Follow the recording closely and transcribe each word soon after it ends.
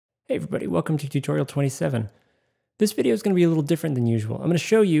Hey everybody, welcome to tutorial 27. This video is going to be a little different than usual. I'm going to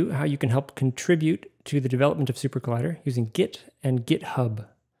show you how you can help contribute to the development of SuperCollider using Git and GitHub.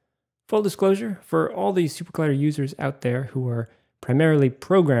 Full disclosure, for all the SuperCollider users out there who are primarily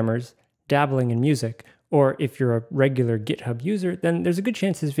programmers dabbling in music, or if you're a regular GitHub user, then there's a good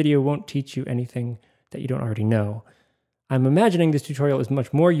chance this video won't teach you anything that you don't already know. I'm imagining this tutorial is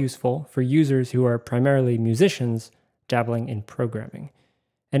much more useful for users who are primarily musicians dabbling in programming.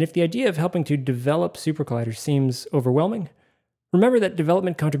 And if the idea of helping to develop SuperCollider seems overwhelming, remember that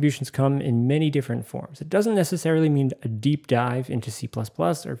development contributions come in many different forms. It doesn't necessarily mean a deep dive into C++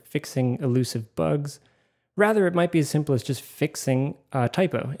 or fixing elusive bugs. Rather, it might be as simple as just fixing a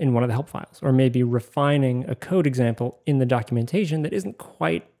typo in one of the help files, or maybe refining a code example in the documentation that isn't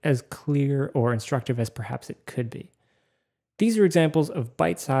quite as clear or instructive as perhaps it could be. These are examples of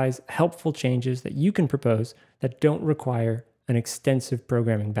bite-sized, helpful changes that you can propose that don't require an extensive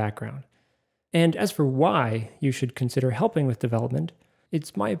programming background. And as for why you should consider helping with development,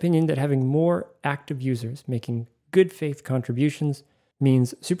 it's my opinion that having more active users making good faith contributions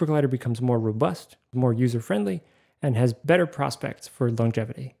means SuperCollider becomes more robust, more user-friendly, and has better prospects for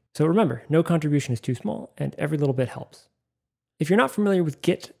longevity. So remember, no contribution is too small, and every little bit helps. If you're not familiar with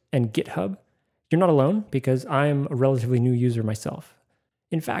Git and GitHub, you're not alone, because I'm a relatively new user myself.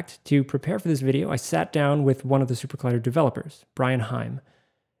 In fact, to prepare for this video, I sat down with one of the SuperCollider developers, Brian Heim,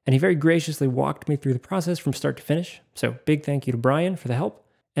 and he very graciously walked me through the process from start to finish. So big thank you to Brian for the help,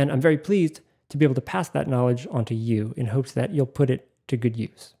 and I'm very pleased to be able to pass that knowledge on to you in hopes that you'll put it to good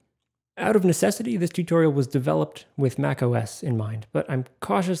use. Out of necessity, this tutorial was developed with macOS in mind, but I'm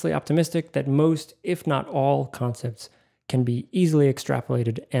cautiously optimistic that most, if not all, concepts can be easily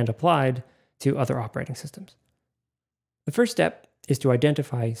extrapolated and applied to other operating systems. The first step is to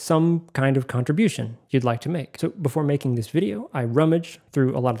identify some kind of contribution you'd like to make. So before making this video, I rummaged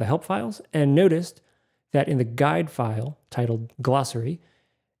through a lot of the help files and noticed that in the guide file titled Glossary,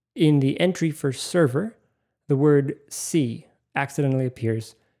 in the entry for server, the word C accidentally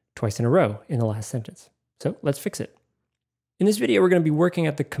appears twice in a row in the last sentence. So let's fix it. In this video, we're going to be working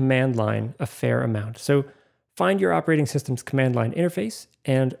at the command line a fair amount. So find your operating system's command line interface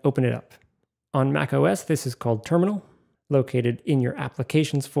and open it up. On macOS, this is called Terminal, located in your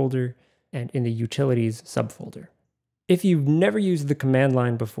Applications folder and in the Utilities subfolder. If you've never used the command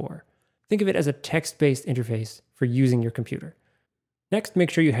line before, think of it as a text-based interface for using your computer. Next, make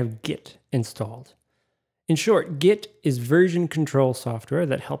sure you have Git installed. In short, Git is version control software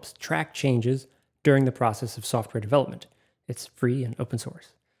that helps track changes during the process of software development. It's free and open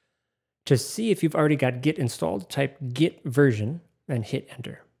source. To see if you've already got Git installed, type git version and hit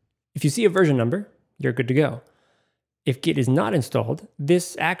enter. If you see a version number, you're good to go. If Git is not installed,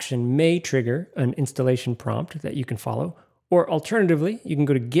 this action may trigger an installation prompt that you can follow, or alternatively, you can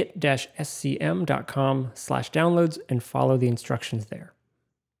go to git-scm.com/downloads and follow the instructions there.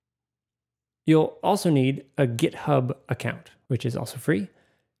 You'll also need a GitHub account, which is also free.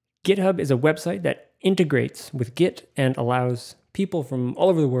 GitHub is a website that integrates with Git and allows people from all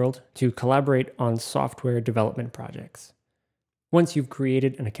over the world to collaborate on software development projects. Once you've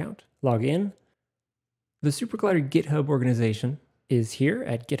created an account, log in. The SuperCollider GitHub organization is here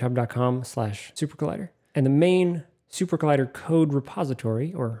at github.com/SuperCollider, and the main SuperCollider code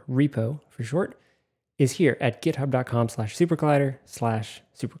repository, or repo for short, is here at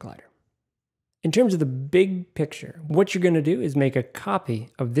github.com/SuperCollider/SuperCollider. In terms of the big picture, what you're going to do is make a copy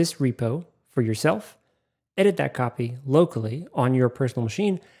of this repo for yourself, edit that copy locally on your personal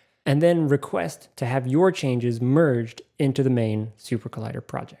machine, and then request to have your changes merged into the main SuperCollider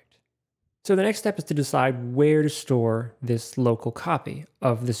project. So the next step is to decide where to store this local copy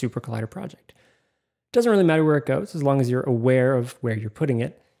of the SuperCollider project. It doesn't really matter where it goes, as long as you're aware of where you're putting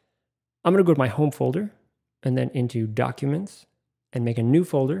it. I'm going to go to my home folder, and then into Documents, and make a new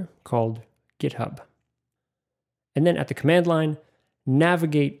folder called GitHub. And then at the command line,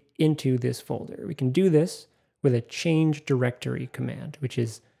 navigate into this folder. We can do this with a change directory command, which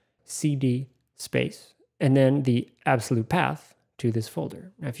is cd space, and then the absolute path to this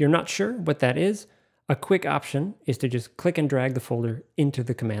folder. Now, if you're not sure what that is, a quick option is to just click and drag the folder into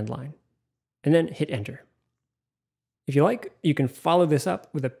the command line, and then hit enter. If you like, you can follow this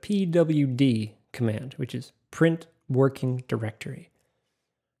up with a pwd command, which is print working directory.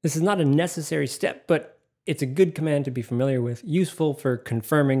 This is not a necessary step, but it's a good command to be familiar with, useful for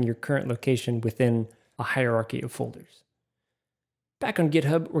confirming your current location within a hierarchy of folders. Back on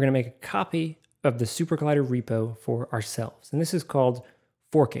GitHub, we're going to make a copy of the SuperCollider repo for ourselves, and this is called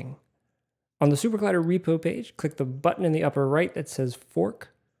forking. On the SuperCollider repo page, click the button in the upper right that says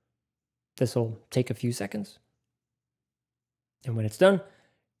fork. This will take a few seconds. And when it's done,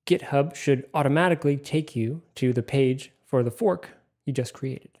 GitHub should automatically take you to the page for the fork you just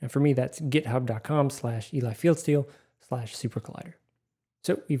created. And for me, that's github.com/EliFieldsteel/SuperCollider.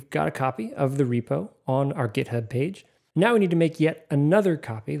 So we've got a copy of the repo on our GitHub page. Now we need to make yet another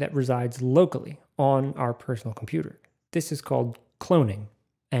copy that resides locally on our personal computer. This is called cloning.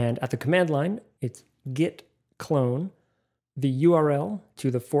 And at the command line, it's git clone the URL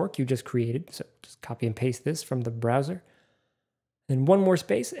to the fork you just created. So just copy and paste this from the browser. Then one more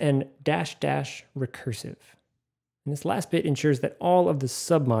space and --recursive. And this last bit ensures that all of the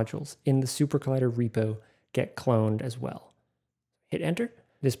submodules in the SuperCollider repo get cloned as well. Hit enter.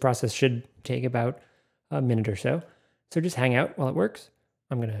 This process should take about a minute or so. So just hang out while it works.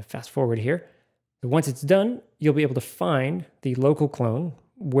 I'm going to fast forward here. So once it's done, you'll be able to find the local clone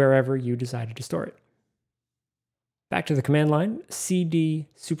wherever you decided to store it. Back to the command line, cd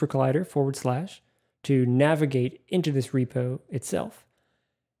supercollider / to navigate into this repo itself.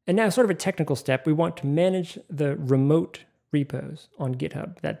 And now, sort of a technical step, we want to manage the remote repos on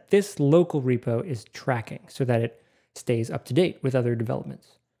GitHub that this local repo is tracking so that it stays up to date with other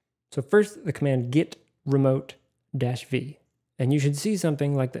developments. So first, the command git remote -v. And you should see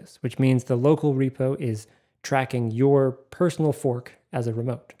something like this, which means the local repo is tracking your personal fork as a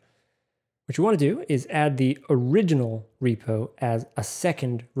remote. What you want to do is add the original repo as a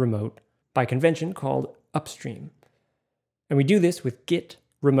second remote by convention called upstream. And we do this with git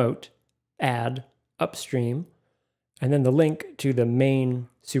remote add upstream, and then the link to the main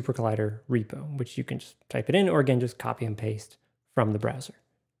SuperCollider repo, which you can just type it in, or again, just copy and paste from the browser.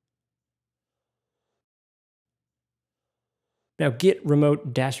 Now git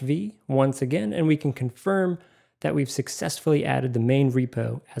remote -v once again, and we can confirm that we've successfully added the main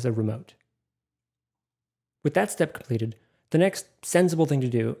repo as a remote. With that step completed, the next sensible thing to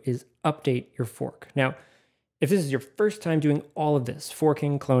do is update your fork. Now, if this is your first time doing all of this,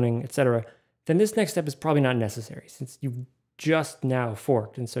 forking, cloning, etc., then this next step is probably not necessary since you've just now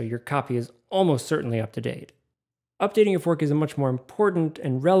forked, and so your copy is almost certainly up to date. Updating your fork is a much more important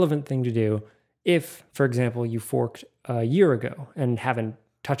and relevant thing to do if, for example, you forked a year ago and haven't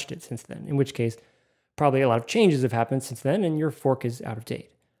touched it since then, in which case probably a lot of changes have happened since then and your fork is out of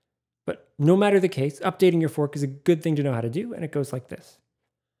date. But no matter the case, updating your fork is a good thing to know how to do, and it goes like this.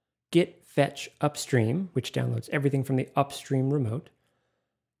 Git fetch upstream, which downloads everything from the upstream remote.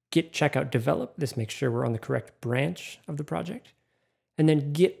 Git checkout develop, this makes sure we're on the correct branch of the project. And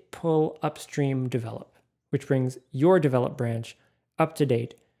then git pull upstream develop, which brings your develop branch up to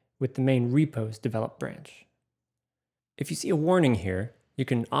date with the main repo's develop branch. If you see a warning here, you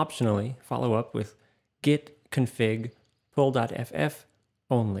can optionally follow up with git config pull.ff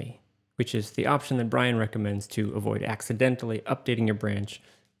only, which is the option that Brian recommends to avoid accidentally updating your branch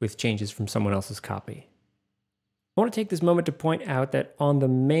with changes from someone else's copy. I want to take this moment to point out that on the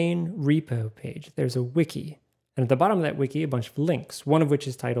main repo page, there's a wiki. And at the bottom of that wiki, a bunch of links, one of which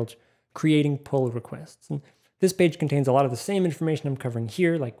is titled Creating Pull Requests. And this page contains a lot of the same information I'm covering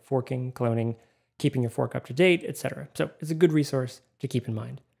here, like forking, cloning, keeping your fork up to date, etc. So it's a good resource to keep in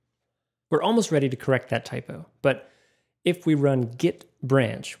mind. We're almost ready to correct that typo, but if we run git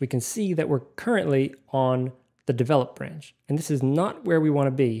branch, we can see that we're currently on the develop branch, and this is not where we want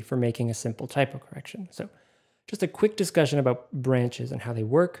to be for making a simple typo correction. So just a quick discussion about branches and how they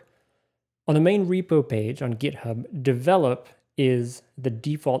work. On the main repo page on GitHub, develop is the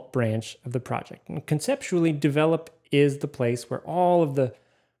default branch of the project. And conceptually, develop is the place where all of the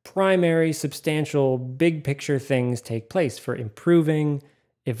primary, substantial, big picture things take place for improving,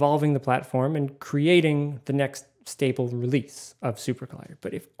 evolving the platform, and creating the next stable release of SuperCollider.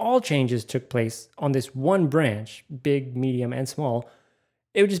 But if all changes took place on this one branch, big, medium, and small,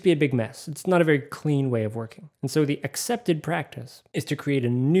 it would just be a big mess. It's not a very clean way of working. And so the accepted practice is to create a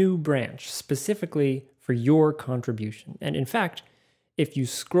new branch specifically for your contribution. And in fact, if you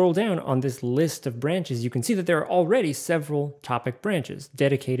scroll down on this list of branches, you can see that there are already several topic branches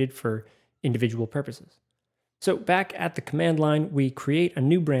dedicated for individual purposes. So back at the command line, we create a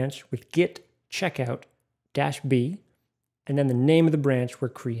new branch with git checkout -b, and then the name of the branch we're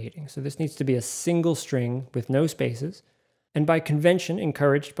creating. So this needs to be a single string with no spaces. And by convention,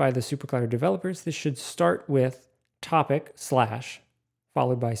 encouraged by the SuperCollider developers, this should start with topic /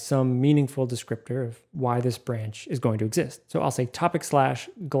 followed by some meaningful descriptor of why this branch is going to exist. So I'll say topic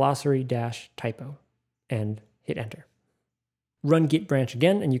 / glossary - typo and hit enter. Run git branch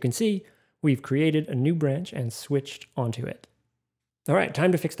again, and you can see we've created a new branch and switched onto it. All right,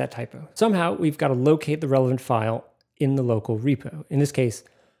 time to fix that typo. Somehow we've got to locate the relevant file in the local repo, in this case,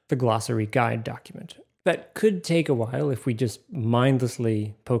 the glossary guide document. That could take a while if we just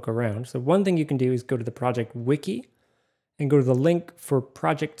mindlessly poke around. So one thing you can do is go to the project wiki and go to the link for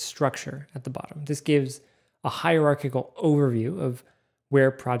project structure at the bottom. This gives a hierarchical overview of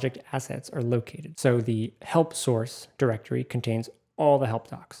where project assets are located. So the help source directory contains all the help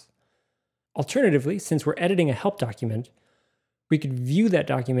docs. Alternatively, since we're editing a help document, we could view that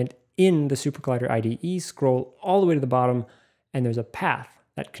document in the SuperCollider IDE, scroll all the way to the bottom, and there's a path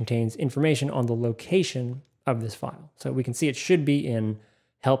that contains information on the location of this file. So we can see it should be in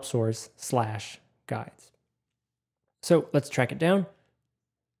help source/guides. So let's track it down.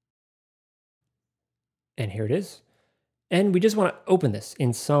 And here it is. And we just want to open this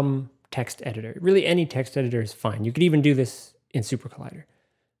in some text editor. Really, any text editor is fine. You could even do this in SuperCollider.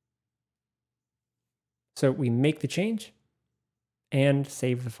 So we make the change and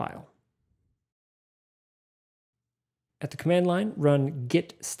save the file. At the command line, run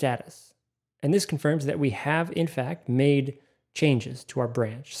git status. And this confirms that we have, in fact, made changes to our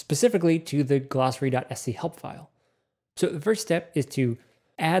branch, specifically to the glossary.sc help file. So the first step is to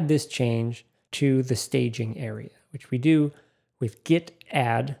add this change to the staging area, which we do with git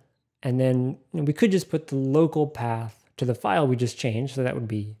add, and then we could just put the local path to the file we just changed, so that would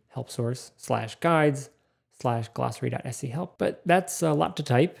be help source/guides/glossary.sc help. But that's a lot to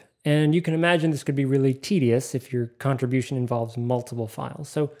type, and you can imagine this could be really tedious if your contribution involves multiple files.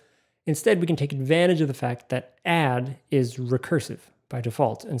 So instead, we can take advantage of the fact that add is recursive by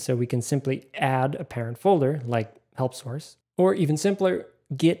default, and so we can simply add a parent folder like help source, or even simpler,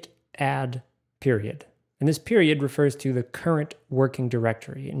 git add period. And this period refers to the current working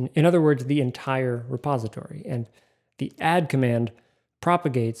directory. In other words, the entire repository. And the add command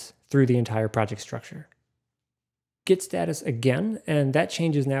propagates through the entire project structure. Git status again, and that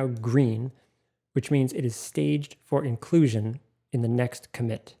change is now green, which means it is staged for inclusion in the next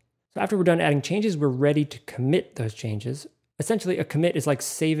commit. So after we're done adding changes, we're ready to commit those changes. Essentially, a commit is like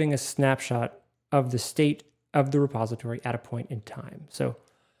saving a snapshot of the state of the repository at a point in time. So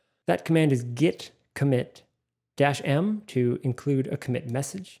that command is git commit -m to include a commit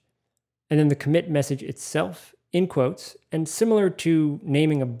message, and then the commit message itself in quotes, and similar to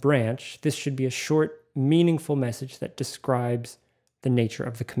naming a branch, this should be a short, meaningful message that describes the nature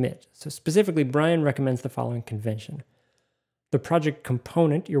of the commit. So specifically, Brian recommends the following convention. The project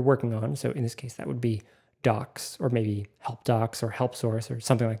component you're working on, so in this case that would be docs, or maybe help docs or help source or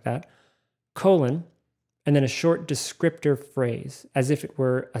something like that, colon, and then a short descriptor phrase, as if it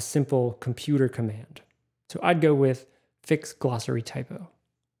were a simple computer command. So I'd go with fix glossary typo.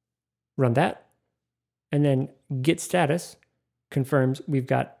 Run that, and then git status confirms we've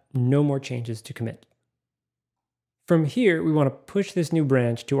got no more changes to commit. From here, we want to push this new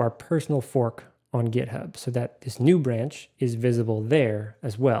branch to our personal fork on GitHub so that this new branch is visible there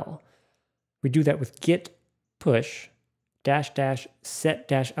as well. We do that with git push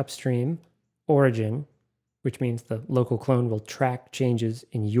 --set-upstream origin, which means the local clone will track changes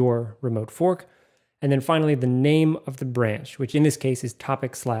in your remote fork. And then finally, the name of the branch, which in this case is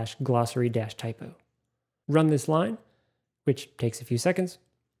topic/glossary-typo. Run this line, which takes a few seconds.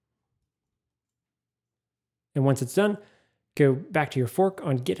 And once it's done, go back to your fork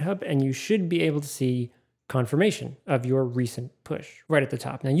on GitHub, and you should be able to see confirmation of your recent push right at the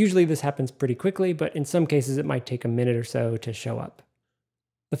top. Now, usually this happens pretty quickly, but in some cases it might take a minute or so to show up.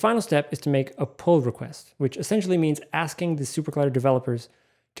 The final step is to make a pull request, which essentially means asking the SuperCollider developers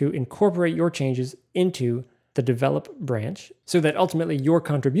to incorporate your changes into the develop branch so that ultimately your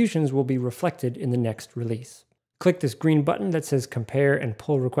contributions will be reflected in the next release. Click this green button that says compare and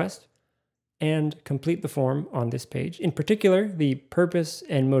pull request and complete the form on this page. In particular, the purpose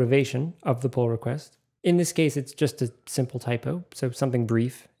and motivation of the pull request. In this case, it's just a simple typo, so something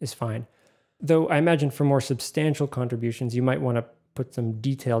brief is fine. Though I imagine for more substantial contributions, you might want to put some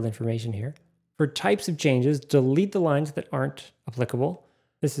detailed information here. For types of changes, delete the lines that aren't applicable.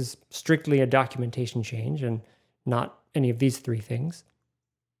 This is strictly a documentation change and not any of these three things.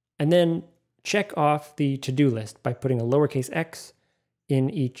 And then check off the to-do list by putting a lowercase x in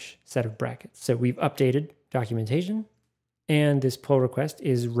each set of brackets. So we've updated documentation, and this pull request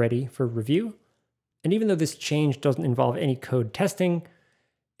is ready for review. And even though this change doesn't involve any code testing,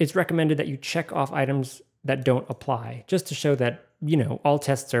 it's recommended that you check off items that don't apply, just to show that, all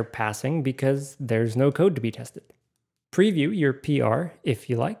tests are passing because there's no code to be tested. Preview your PR if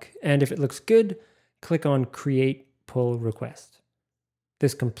you like, and if it looks good, click on Create Pull Request.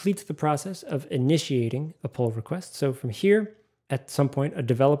 This completes the process of initiating a pull request. So from here, at some point, a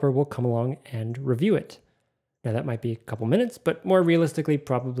developer will come along and review it. Now that might be a couple minutes, but more realistically,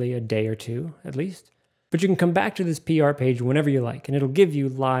 probably a day or two at least. But you can come back to this PR page whenever you like, and it'll give you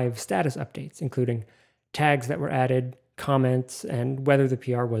live status updates, including tags that were added, comments, and whether the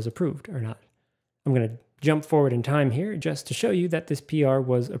PR was approved or not. I'm going to jump forward in time here just to show you that this PR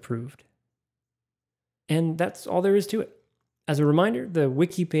was approved. And that's all there is to it. As a reminder, the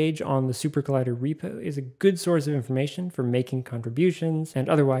wiki page on the SuperCollider repo is a good source of information for making contributions and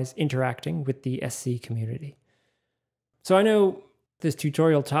otherwise interacting with the SC community. So I know this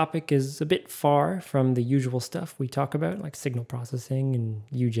tutorial topic is a bit far from the usual stuff we talk about, like signal processing and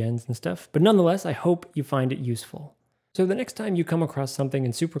UGens and stuff, but nonetheless, I hope you find it useful. So the next time you come across something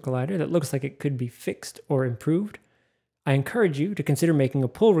in SuperCollider that looks like it could be fixed or improved, I encourage you to consider making a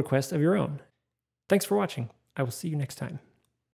pull request of your own. Thanks for watching. I will see you next time.